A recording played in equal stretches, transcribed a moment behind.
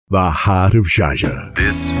the heart of Sharjah.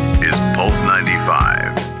 This is Pulse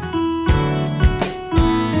 95.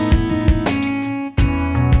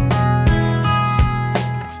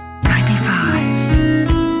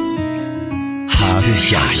 Heart of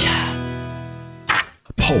Sharjah.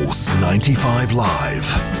 Pulse 95 Live.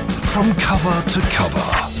 From cover to cover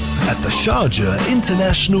at the Sharjah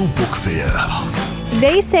International Book Fair.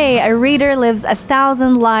 They say a reader lives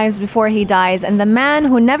 1,000 lives before he dies, and the man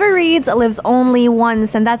who never reads lives only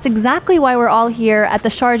once. And that's exactly why we're all here at the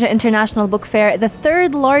Sharjah International Book Fair, the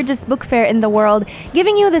third largest book fair in the world,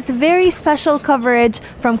 giving you this very special coverage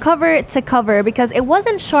from cover to cover, because it was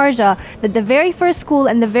in Sharjah that the very first school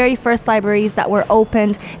and the very first libraries that were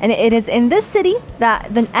opened. And it is in this city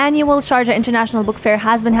that the annual Sharjah International Book Fair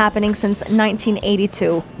has been happening since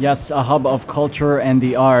 1982. Yes, a hub of culture and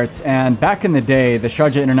the arts. And back in the day, the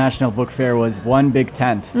Sharjah International Book Fair was one big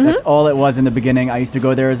tent. That's all it was in the beginning. I used to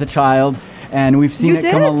go there as a child, and we've seen it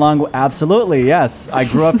come along. Absolutely, yes. I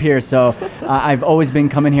grew up here, so I've always been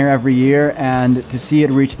coming here every year, and to see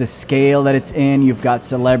it reach the scale that it's in, you've got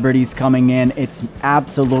celebrities coming in. It's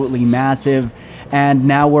absolutely massive. And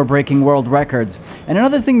now we're breaking world records. And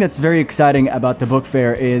another thing that's very exciting about the book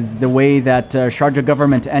fair is the way that Sharjah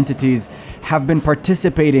government entities have been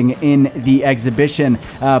participating in the exhibition,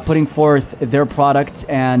 putting forth their products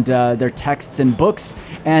and their texts and books,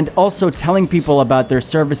 and also telling people about their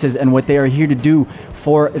services and what they are here to do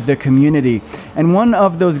for the community. And one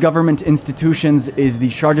of those government institutions is the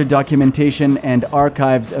Sharjah Documentation and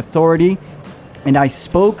Archives Authority. And I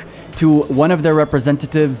spoke to one of their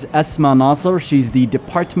representatives, Asma Nasir. She's the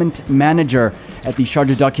department manager at the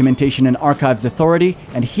Sharjah Documentation and Archives Authority,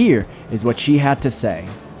 and here is what she had to say.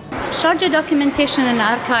 Sharjah Documentation and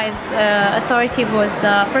Archives Authority was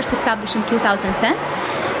first established in 2010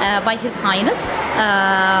 by His Highness,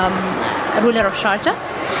 ruler of Sharjah.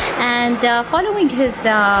 And following his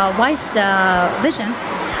wise vision,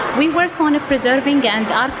 we work on preserving and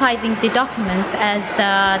archiving the documents as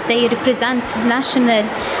they represent national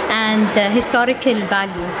and historical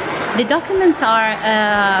value. The documents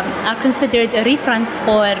are considered a reference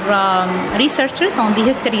for researchers on the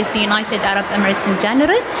history of the United Arab Emirates in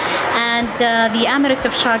general and the Emirate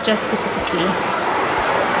of Sharjah specifically.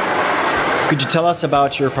 Could you tell us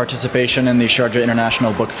about your participation in the Sharjah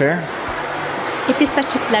International Book Fair? It is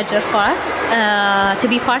such a pleasure for us to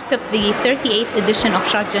be part of the 38th edition of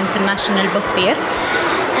Sharjah International Book Fair.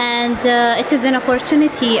 And it is an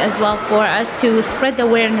opportunity as well for us to spread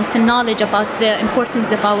awareness and knowledge about the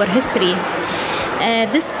importance of our history.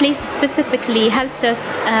 This place specifically helped us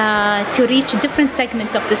to reach different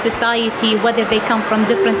segments of the society, whether they come from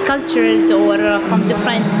different cultures or from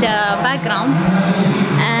different backgrounds.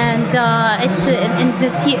 And in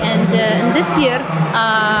this year,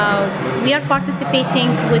 we are participating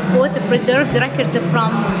with both the preserved records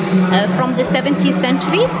from the 17th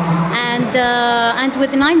century and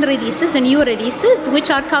with 9 releases and new releases,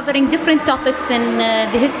 which are covering different topics in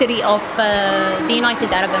the history of the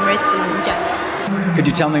United Arab Emirates in general. Could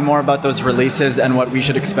you tell me more about those releases and what we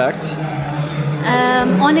should expect?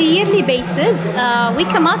 On a yearly basis, we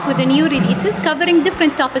come out with the new releases covering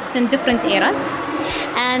different topics in different eras.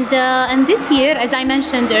 And this year, as I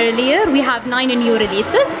mentioned earlier, we have 9 new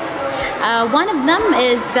releases. One of them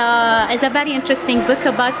is a very interesting book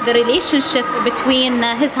about the relationship between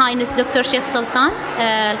His Highness Dr. Sheikh Sultan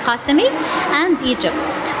Al-Qasimi and Egypt,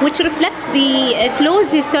 which reflects the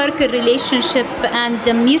close historical relationship and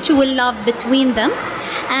the mutual love between them.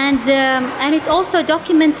 And it also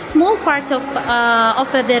documents small part of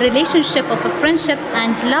the relationship of a friendship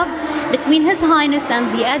and love between His Highness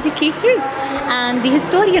and the educators and the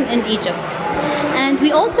historian in Egypt. And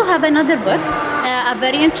we also have another book, a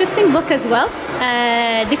very interesting book as well,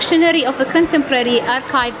 Dictionary of Contemporary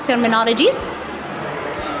Archived Terminologies,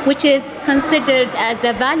 which is considered as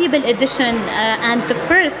a valuable edition and the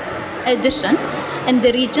first edition in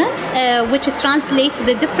the region, which translates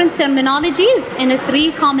the different terminologies in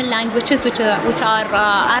 3 common languages, which are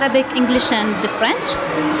Arabic, English, and the French.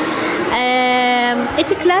 It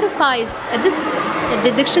clarifies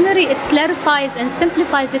the dictionary. It clarifies and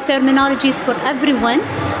simplifies the terminologies for everyone,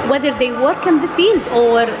 whether they work in the field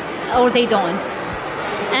or they don't.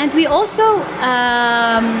 And we also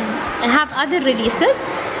have other releases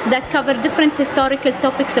that cover different historical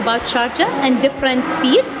topics about Sharjah and different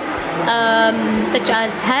fields, such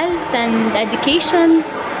as health and education.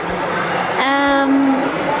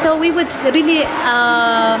 So we would really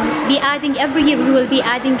be adding, every year we will be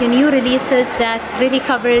adding new releases that really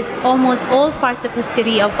covers almost all parts of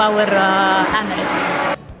history of our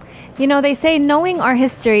Emirates. You know, they say knowing our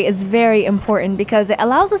history is very important because it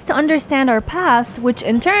allows us to understand our past, which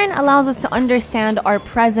in turn allows us to understand our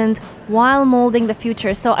present while molding the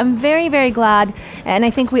future. So I'm very, very glad, and I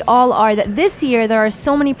think we all are, that this year there are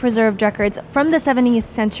so many preserved records from the 17th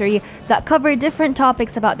century that cover different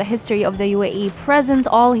topics about the history of the UAE, present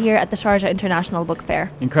all here at the Sharjah International Book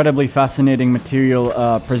Fair. Incredibly fascinating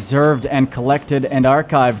material preserved and collected and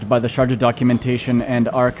archived by the Sharjah Documentation and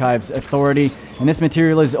Archives Authority. And this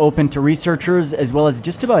material is open to researchers as well as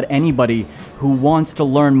just about anybody who wants to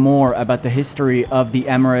learn more about the history of the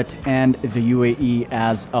Emirate and the UAE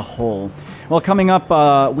as a whole. Well, coming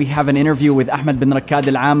up, we have an interview with Ahmed bin Rakkad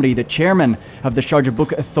Al-Amri, the chairman of the Sharjah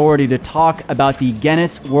Book Authority, to talk about the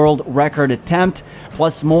Guinness World Record attempt,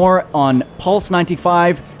 plus more on Pulse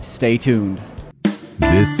 95. Stay tuned.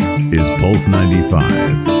 This is Pulse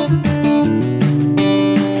 95.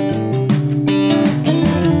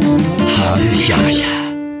 Sharjah.